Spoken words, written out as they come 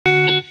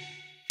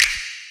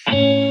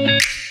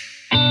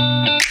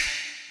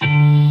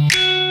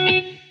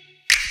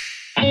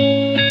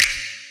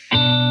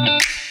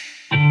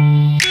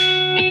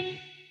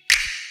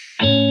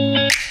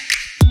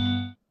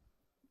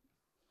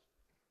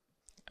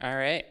All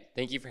right,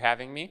 thank you for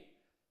having me.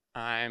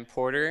 I'm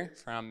Porter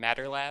from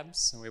Matter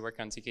Labs, and we work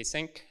on ZK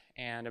Sync,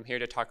 and I'm here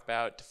to talk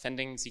about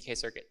defending ZK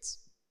circuits.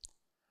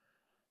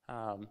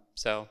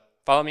 So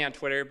follow me on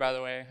Twitter, by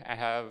the way.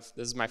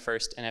 This is my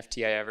first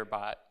NFT I ever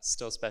bought,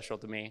 still special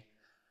to me.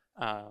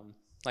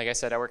 Like I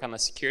said, I work on the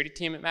security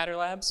team at Matter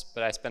Labs,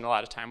 but I spend a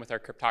lot of time with our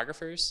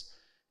cryptographers,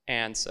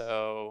 and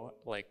so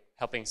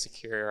helping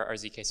secure our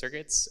ZK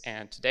circuits.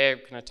 And today I'm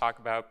going to talk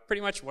about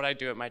pretty much what I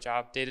do at my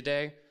job day to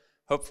day.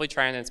 Hopefully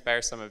trying to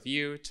inspire some of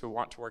you to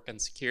want to work on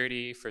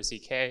security for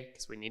ZK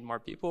because we need more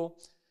people.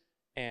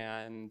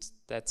 And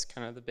that's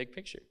kind of the big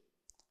picture.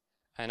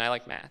 And I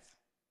like math.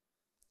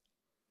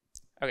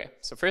 Okay,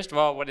 so first of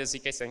all, what is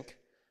ZK Sync?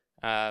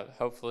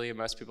 Hopefully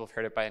most people have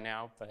heard it by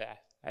now, but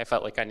I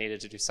felt like I needed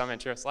to do some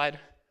intro slide.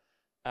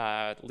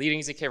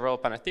 Leading ZK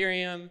rollup on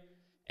Ethereum,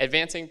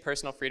 advancing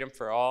personal freedom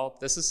for all.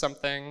 This is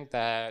something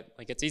that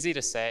it's easy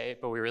to say,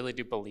 but we really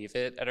do believe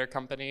it at our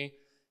company.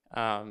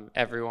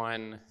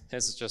 Everyone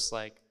is just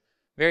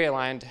very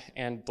aligned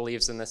and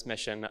believes in this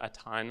mission a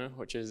ton,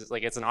 which is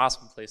it's an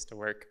awesome place to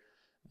work.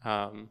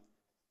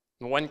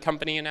 One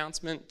company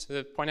announcement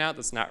to point out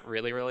that's not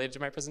really related to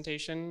my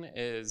presentation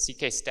is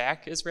ZK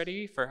Stack is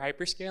ready for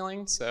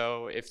hyperscaling.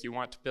 So if you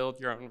want to build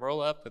your own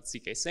rollup with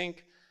ZK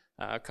Sync,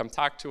 come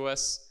talk to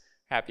us.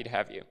 Happy to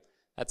have you.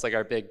 That's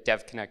our big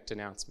Dev Connect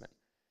announcement.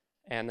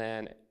 And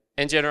then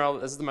in general,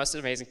 this is the most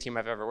amazing team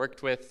I've ever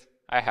worked with.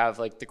 I have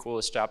the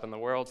coolest job in the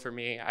world for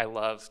me. I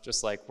love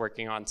just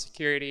working on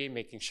security,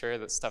 making sure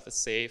that stuff is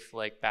safe,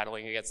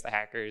 battling against the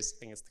hackers. I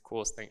think it's the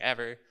coolest thing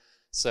ever.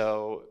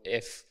 So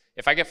if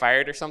I get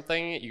fired or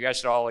something, you guys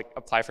should all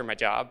apply for my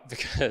job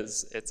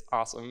because it's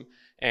awesome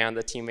and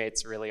the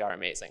teammates really are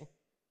amazing.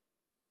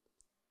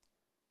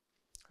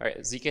 All right,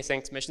 ZK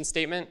Sync's mission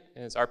statement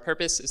is our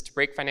purpose is to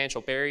break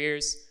financial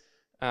barriers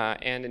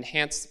and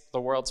enhance the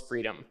world's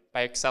freedom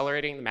by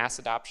accelerating the mass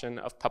adoption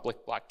of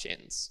public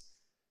blockchains.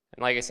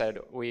 And like I said,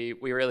 we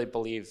really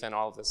believe in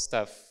all of this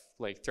stuff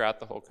throughout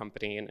the whole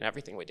company and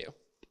everything we do.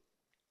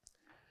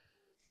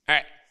 All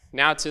right,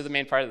 now to the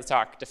main part of the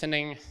talk,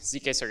 defending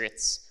ZK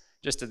circuits.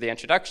 Just as the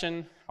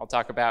introduction, I'll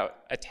talk about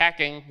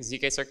attacking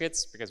ZK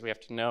circuits because we have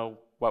to know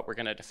what we're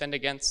going to defend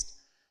against.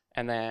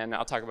 And then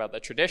I'll talk about the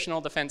traditional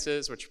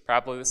defenses, which are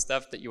probably the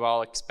stuff that you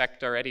all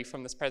expect already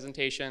from this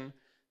presentation.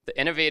 The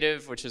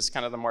innovative, which is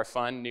kind of the more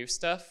fun, new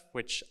stuff,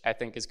 which I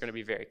think is going to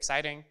be very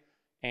exciting.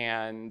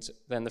 And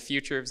then the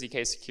future of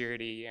ZK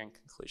security and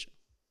conclusion.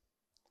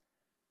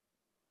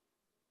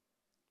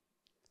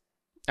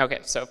 Okay,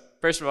 so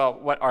first of all,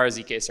 what are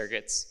ZK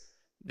circuits?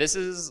 This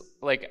is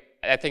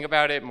I think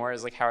about it more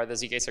as how are the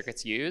ZK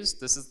circuits used?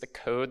 This is the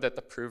code that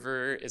the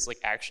prover is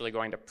actually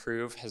going to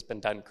prove has been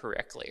done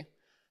correctly.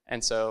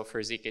 And so for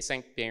ZK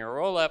Sync being a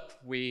rollup,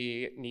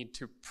 we need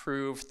to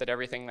prove that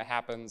everything that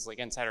happens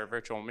inside our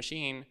virtual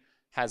machine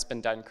has been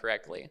done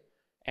correctly.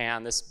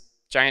 And this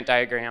giant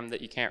diagram that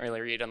you can't really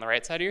read on the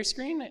right side of your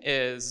screen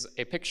is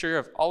a picture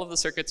of all of the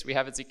circuits we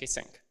have at ZK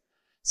Sync.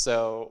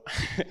 So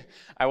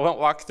I won't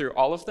walk through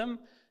all of them.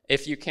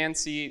 If you can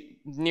see,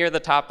 near the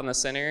top in the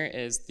center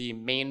is the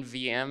main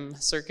VM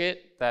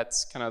circuit.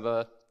 That's kind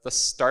of the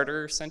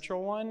starter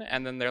central one.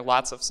 And then there are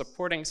lots of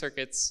supporting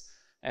circuits.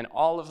 And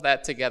all of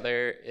that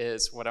together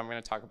is what I'm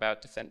going to talk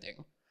about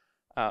defending.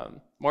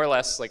 More or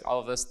less, all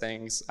of those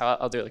things,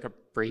 I'll do a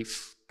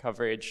brief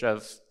coverage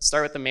of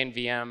start with the main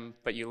VM,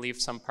 but you leave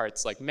some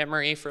parts like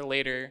memory for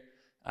later.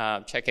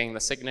 Checking the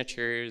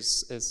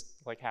signatures is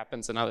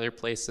happens in other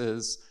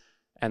places.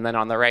 And then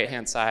on the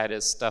right-hand side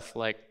is stuff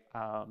like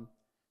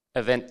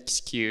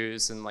event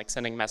queues and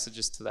sending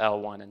messages to the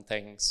L1 and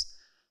things.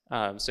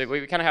 So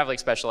we kind of have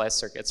specialized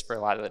circuits for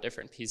a lot of the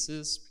different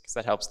pieces because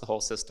that helps the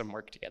whole system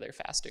work together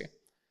faster.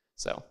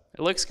 So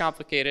it looks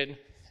complicated,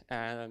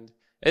 and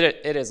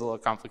it is a little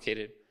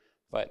complicated,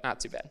 but not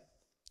too bad.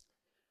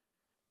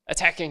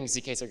 Attacking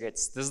ZK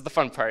circuits. This is the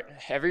fun part.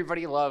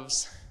 Everybody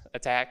loves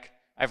attack.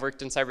 I've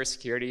worked in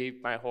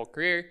cybersecurity my whole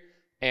career,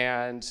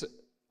 and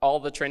all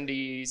the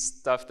trendy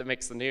stuff that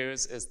makes the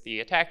news is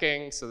the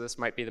attacking, so this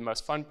might be the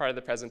most fun part of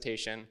the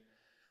presentation.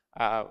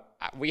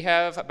 We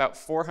have about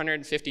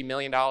 $450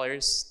 million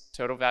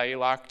total value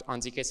locked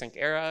on ZK Sync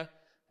Era.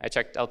 I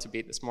checked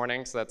L2Beat this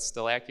morning, so that's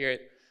still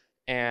accurate.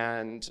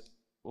 And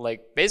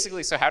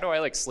basically, so how do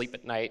I sleep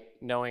at night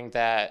knowing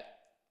that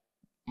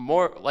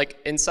more,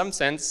 in some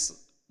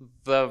sense,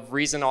 the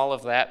reason all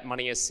of that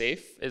money is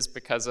safe is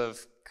because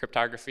of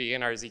cryptography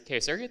in our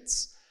ZK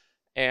circuits.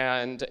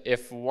 And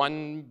if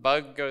one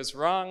bug goes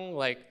wrong,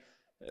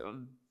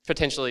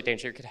 potentially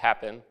danger could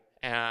happen.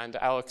 And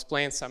I'll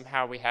explain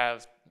how we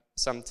have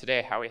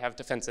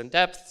defense in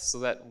depth so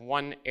that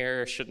one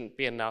error shouldn't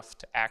be enough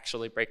to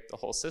actually break the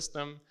whole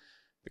system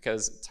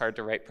because it's hard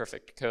to write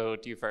perfect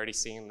code. You've already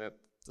seen that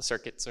the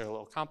circuits are a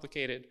little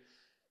complicated.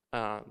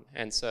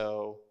 And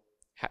so,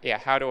 yeah,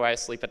 how do I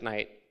sleep at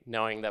night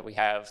knowing that we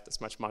have this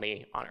much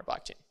money on our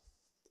blockchain?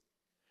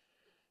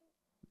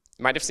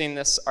 You might have seen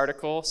this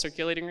article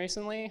circulating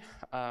recently.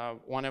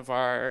 One of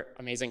our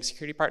amazing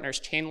security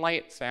partners,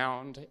 Chainlight,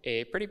 found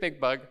a pretty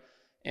big bug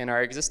in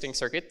our existing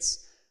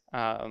circuits.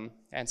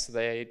 And so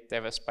they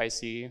have a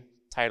spicy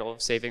title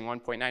of saving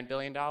 $1.9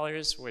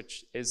 billion,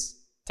 which is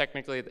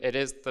technically, it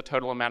is the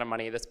total amount of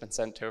money that's been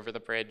sent over the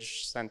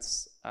bridge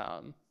since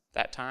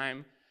that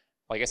time.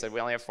 Like I said, we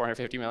only have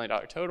 $450 million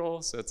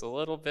total, so it's a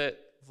little bit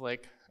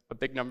like a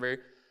big number.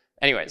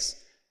 Anyways,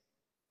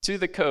 to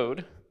the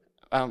code,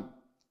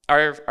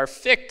 our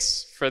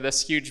fix for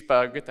this huge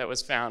bug that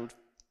was found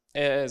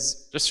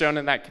is just shown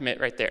in that commit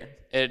right there.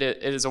 It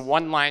is a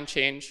one-line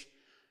change,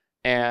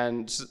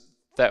 and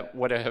that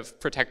would have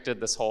protected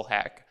this whole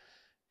hack.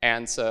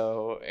 And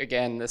so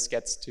again, this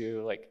gets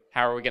to like,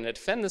 how are we going to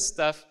defend this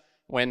stuff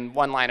when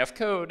one line of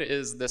code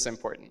is this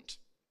important?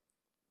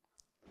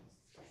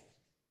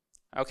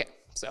 Okay,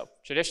 so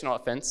traditional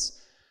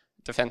defense,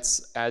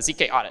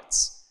 ZK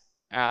audits.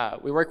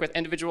 We work with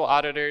individual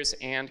auditors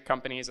and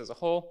companies as a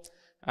whole.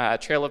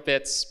 Trail of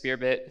Bits,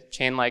 Spearbit,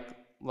 Chain like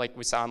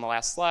we saw on the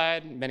last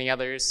slide, many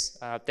others.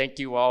 Thank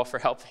you all for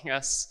helping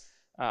us.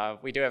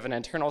 We do have an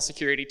internal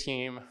security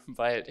team,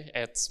 but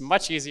it's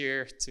much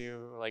easier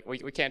to, like,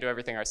 we can't do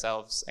everything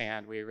ourselves,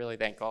 and we really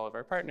thank all of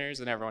our partners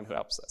and everyone who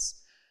helps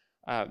us.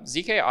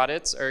 ZK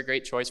audits are a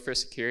great choice for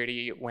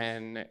security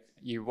when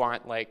you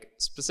want like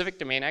specific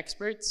domain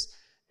experts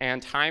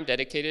and time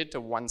dedicated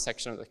to one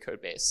section of the code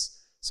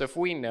base. So if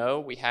we know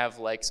we have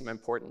like some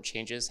important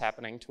changes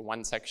happening to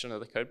one section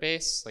of the code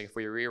base, like if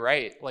we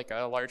rewrite like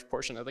a large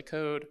portion of the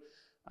code,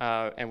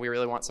 and we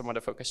really want someone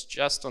to focus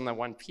just on the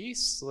one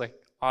piece, like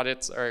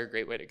audits are a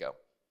great way to go.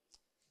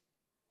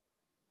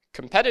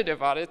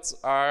 Competitive audits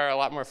are a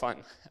lot more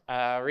fun.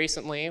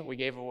 Recently, we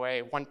gave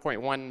away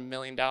 $1.1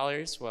 million,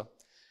 well,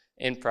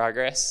 in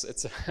progress.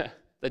 It's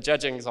the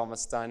judging is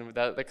almost done.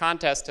 The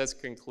contest has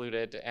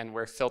concluded, and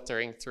we're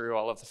filtering through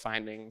all of the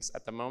findings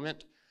at the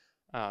moment.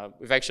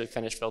 We've actually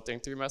finished filtering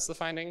through most of the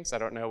findings. I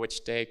don't know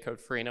which day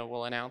Code4ino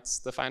will announce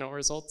the final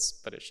results,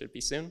 but it should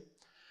be soon.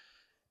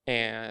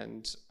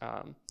 And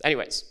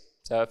anyways,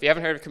 so if you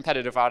haven't heard of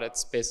competitive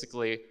audits,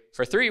 basically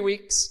for 3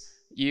 weeks,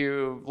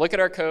 you look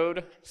at our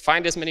code,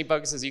 find as many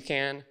bugs as you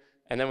can,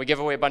 and then we give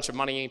away a bunch of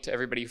money to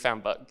everybody who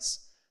found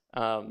bugs.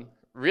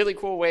 Really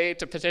cool way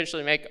to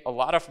potentially make a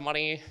lot of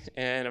money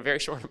in a very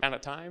short amount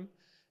of time.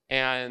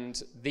 And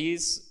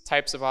these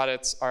types of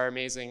audits are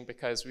amazing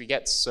because we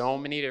get so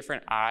many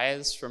different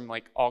eyes from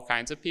like all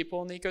kinds of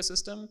people in the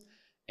ecosystem.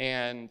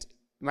 And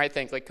you might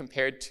think like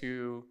compared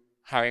to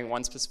hiring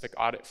one specific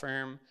audit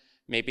firm,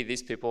 maybe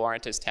these people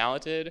aren't as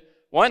talented.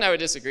 One, I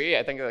would disagree.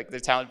 I think like they're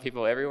talented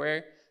people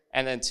everywhere.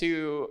 And then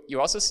two, you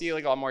also see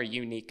like a lot more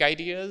unique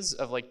ideas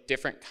of like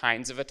different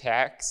kinds of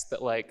attacks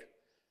that like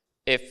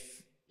if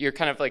you're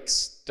kind of like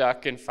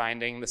stuck in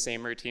finding the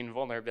same routine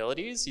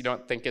vulnerabilities, you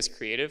don't think as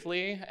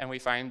creatively. And we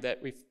find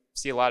that we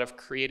see a lot of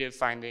creative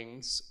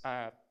findings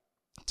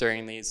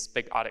during these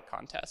big audit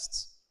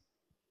contests.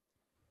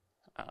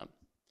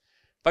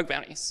 Bug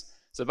bounties.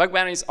 So bug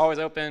bounties always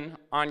open,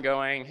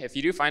 ongoing. If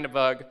you do find a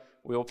bug,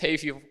 we will pay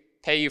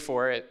you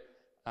for it.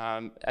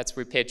 That's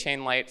we paid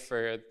Chainlight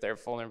for their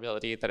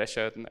vulnerability that I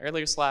showed in the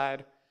earlier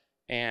slide.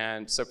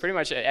 And so pretty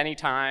much at any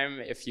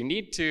time, if you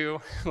need to,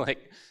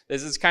 like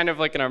this is kind of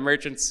like an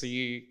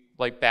emergency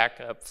like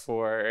backup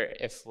for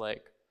if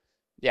like,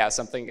 yeah,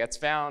 something gets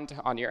found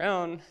on your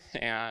own,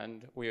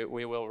 and we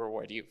will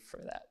reward you for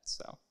that.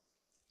 So, all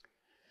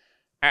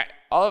right,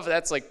 all of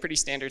that's like pretty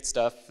standard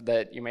stuff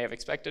that you may have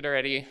expected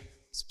already.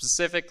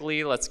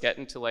 Specifically, let's get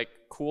into like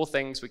cool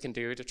things we can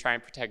do to try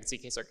and protect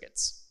ZK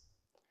circuits.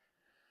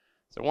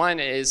 So one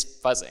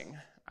is fuzzing.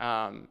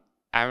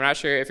 I'm not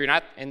sure if you're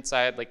not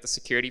inside like the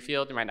security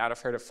field, you might not have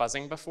heard of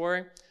fuzzing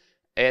before.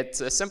 It's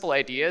a simple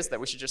idea is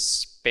that we should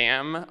just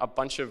spam a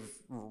bunch of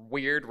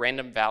weird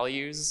random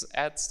values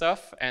at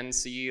stuff and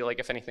see like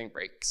if anything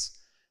breaks.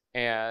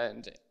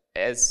 And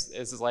as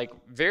is like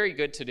very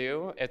good to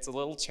do, it's a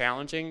little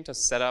challenging to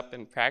set up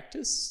in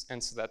practice,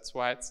 and so that's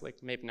why it's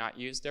like maybe not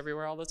used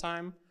everywhere all the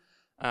time,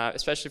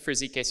 especially for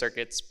ZK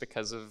circuits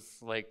because of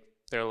like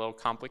they're a little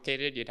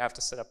complicated. You'd have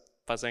to set up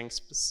fuzzing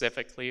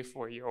specifically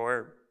for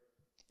your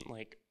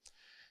like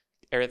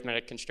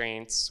arithmetic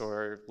constraints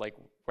or like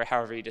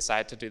however you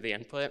decide to do the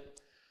input.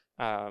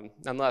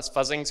 Nonetheless,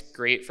 fuzzing's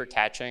great for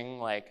catching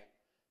like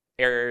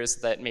errors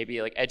that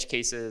maybe like edge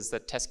cases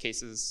that test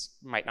cases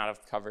might not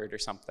have covered or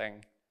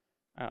something.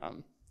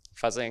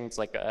 Fuzzing's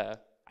like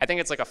I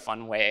think it's like a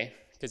fun way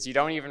because you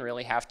don't even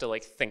really have to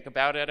like think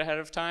about it ahead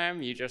of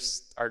time. You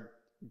just are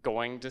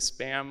going to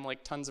spam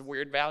like tons of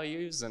weird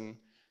values, and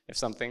if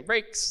something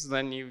breaks,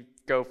 then you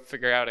go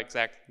figure out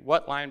exactly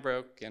what line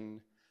broke,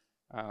 and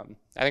I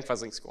think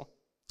fuzzing's cool.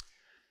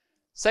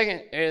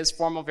 Second is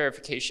formal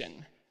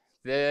verification.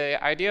 The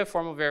idea of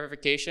formal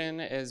verification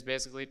is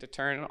basically to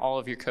turn all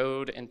of your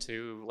code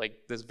into like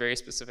this very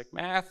specific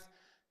math,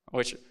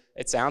 which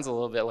it sounds a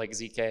little bit like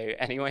ZK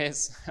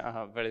anyways,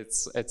 but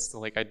it's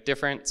like a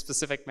different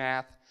specific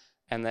math,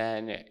 and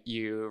then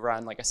you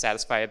run like a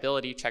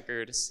satisfiability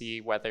checker to see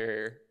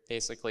whether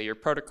basically your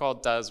protocol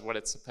does what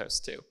it's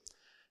supposed to.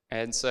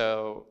 And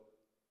so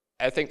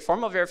I think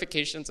formal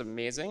verification is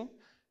amazing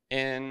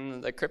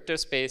In the crypto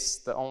space,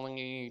 the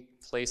only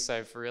place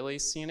I've really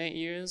seen it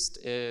used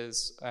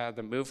is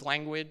the move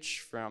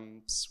language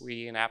from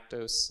Sui and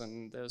Aptos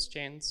and those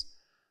chains.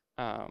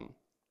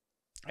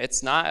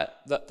 It's not,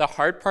 the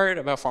hard part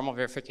about formal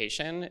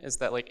verification is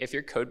that like if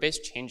your code base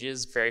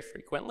changes very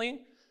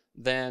frequently,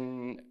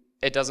 then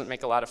it doesn't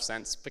make a lot of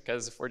sense,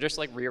 because if we're just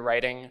like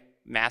rewriting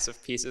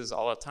massive pieces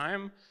all the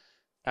time,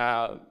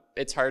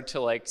 it's hard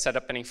to like set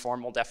up any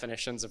formal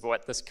definitions of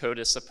what this code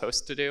is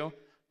supposed to do,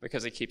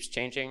 because it keeps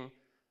changing.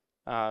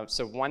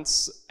 So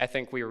once I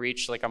think we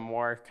reach like a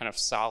more kind of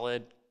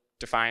solid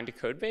defined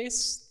code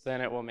base,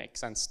 then it will make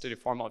sense to do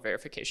formal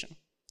verification.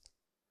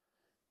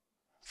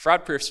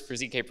 Fraud proofs for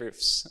ZK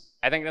proofs.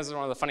 I think this is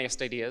one of the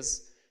funniest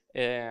ideas,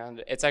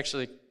 and it's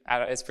actually,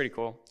 it's pretty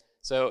cool.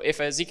 So if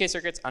a ZK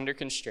circuit's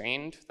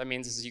under-constrained, that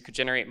means you could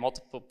generate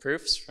multiple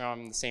proofs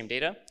from the same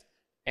data.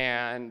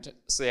 And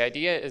so the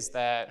idea is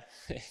that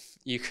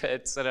you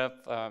could set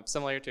up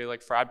similar to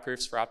like fraud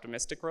proofs for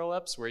optimistic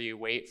rollups, where you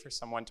wait for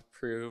someone to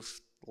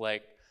prove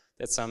like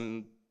that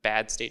some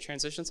bad state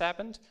transitions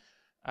happened.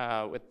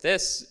 With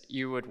this,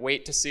 you would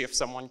wait to see if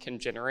someone can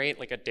generate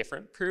like a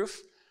different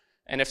proof.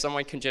 And if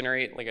someone can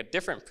generate like a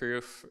different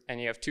proof, and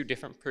you have two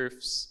different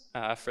proofs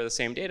for the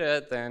same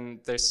data,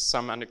 then there's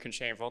some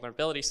under-constrained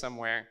vulnerability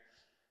somewhere.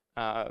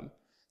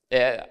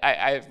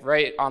 I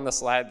write on the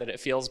slide that it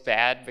feels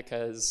bad,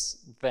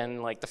 because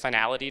then like the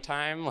finality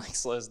time like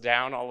slows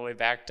down all the way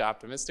back to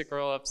optimistic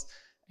rollups.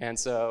 And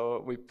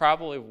so we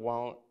probably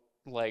won't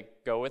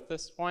like go with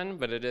this one,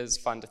 but it is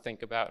fun to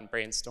think about and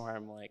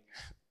brainstorm, like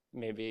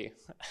maybe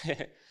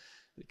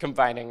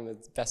combining the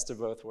best of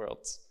both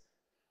worlds.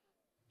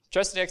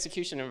 Trusted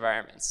execution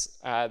environments.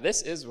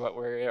 This is what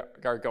we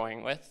are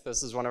going with.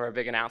 This is one of our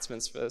big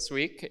announcements for this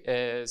week,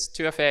 is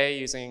 2FA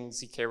using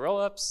ZK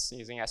rollups,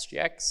 using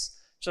SGX.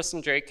 Justin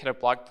Drake had a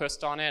blog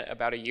post on it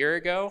about a year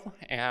ago,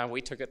 and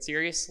we took it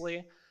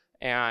seriously.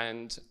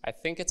 And I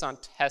think it's on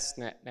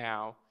testnet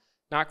now,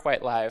 not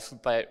quite live,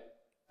 but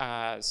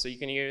so you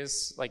can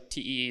use like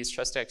TE's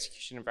trusted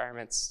execution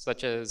environments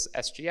such as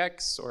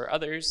SGX or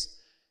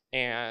others,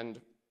 and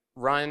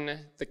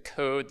run the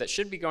code that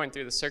should be going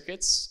through the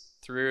circuits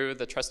through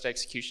the trusted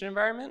execution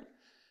environment.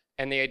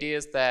 And the idea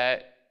is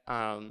that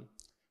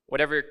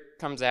whatever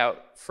comes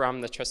out from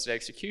the trusted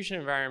execution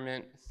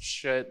environment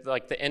should,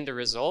 like the end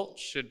result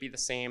should be the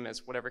same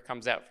as whatever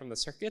comes out from the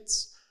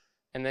circuits.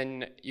 And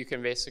then you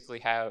can basically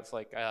have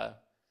like a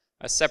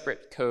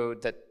separate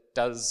code that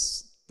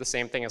does the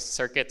same thing as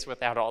circuits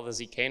without all the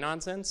ZK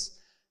nonsense.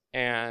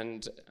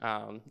 And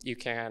you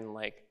can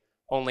like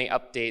only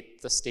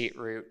update the state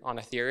root on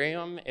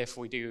Ethereum if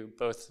we do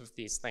both of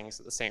these things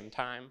at the same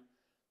time.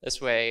 This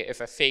way,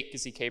 if a fake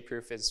ZK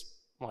proof is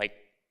like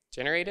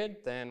generated,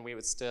 then we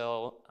would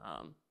still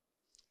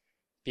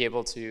be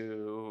able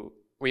to,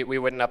 we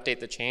wouldn't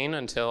update the chain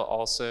until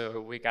also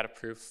we got a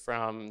proof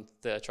from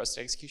the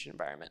trusted execution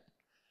environment.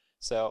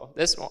 So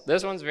this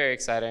one's very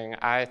exciting.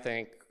 I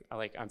think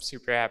like I'm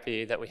super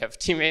happy that we have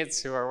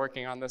teammates who are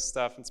working on this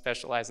stuff and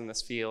specialize in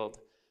this field.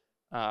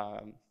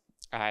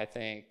 I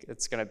think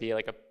it's going to be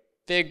like a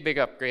big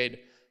upgrade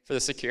for the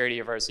security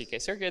of our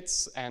ZK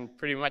circuits, and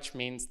pretty much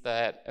means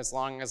that as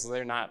long as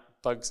they're not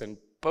bugs in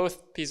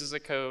both pieces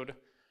of code,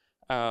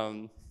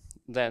 then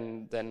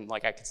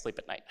like I can sleep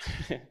at night.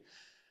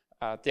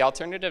 The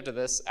alternative to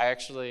this, I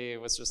actually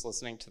was just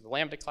listening to the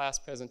Lambda class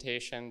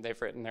presentation.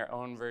 They've written their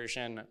own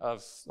version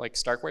of like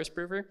Starkware's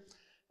prover.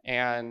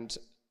 And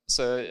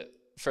so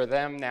for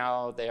them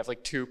now, they have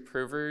like two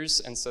provers,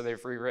 and so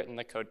they've rewritten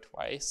the code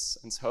twice.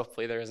 And so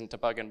hopefully there isn't a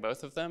bug in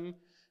both of them.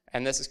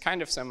 And this is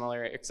kind of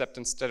similar, except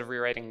instead of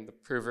rewriting the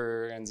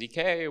prover and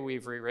ZK,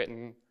 we've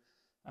rewritten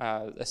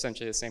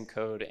essentially the same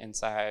code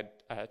inside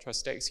a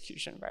trusted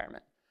execution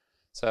environment.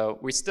 So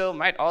we still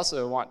might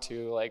also want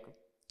to like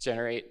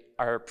generate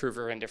our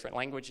prover in different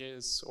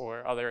languages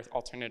or other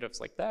alternatives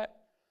like that.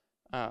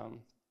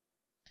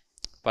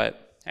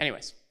 But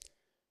anyways,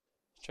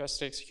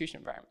 trusted execution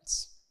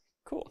environments.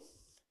 Cool.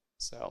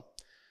 So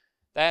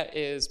that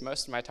is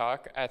most of my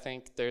talk. I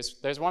think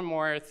there's one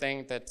more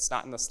thing that's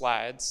not in the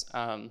slides,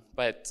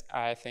 but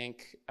I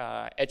think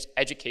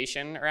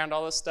education around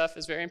all this stuff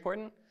is very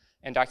important,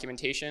 and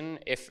documentation.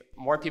 If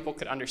more people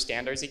could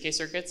understand our ZK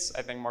circuits,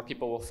 I think more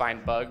people will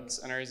find bugs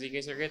in our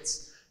ZK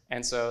circuits.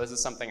 And so this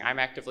is something I'm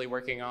actively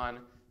working on,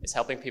 is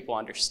helping people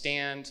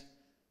understand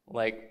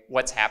like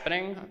what's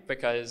happening,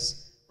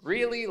 because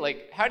really,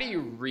 like, how do you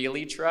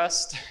really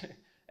trust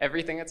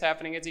everything that's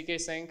happening at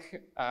ZK Sync?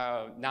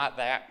 Not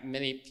that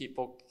many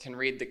people can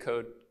read the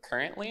code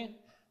currently.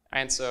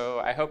 And so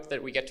I hope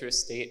that we get to a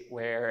state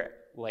where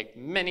like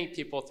many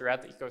people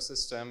throughout the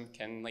ecosystem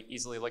can like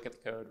easily look at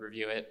the code,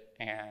 review it,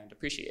 and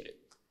appreciate it,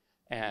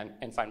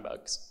 and find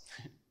bugs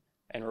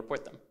and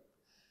report them.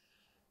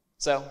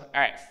 So, all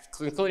right,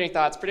 concluding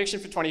thoughts. Prediction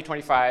for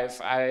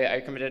 2025,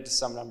 I committed to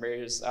some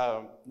numbers.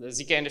 The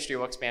ZK industry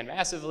will expand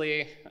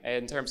massively.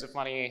 In terms of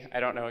money, I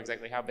don't know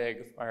exactly how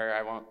big, or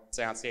I won't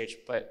say on stage,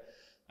 but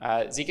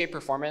ZK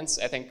performance,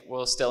 I think,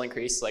 will still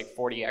increase like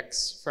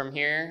 40x from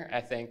here.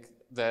 I think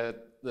the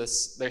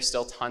there's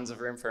still tons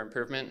of room for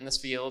improvement in this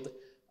field.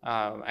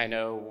 I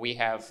know we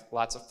have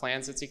lots of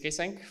plans at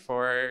zkSync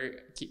for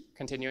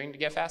continuing to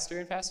get faster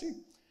and faster.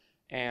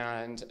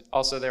 And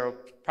also there will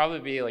probably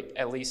be like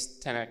at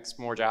least 10x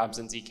more jobs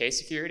in ZK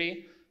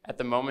security. At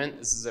the moment,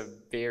 this is a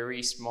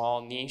very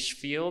small niche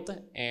field,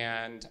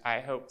 and I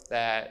hope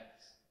that,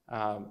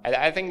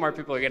 I think more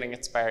people are getting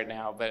inspired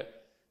now,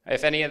 but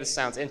if any of this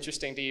sounds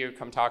interesting to you,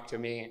 come talk to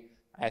me.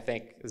 I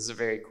think this is a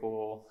very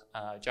cool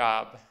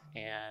job,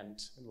 and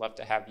I'd love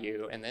to have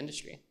you in the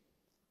industry.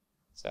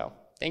 So,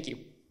 thank you.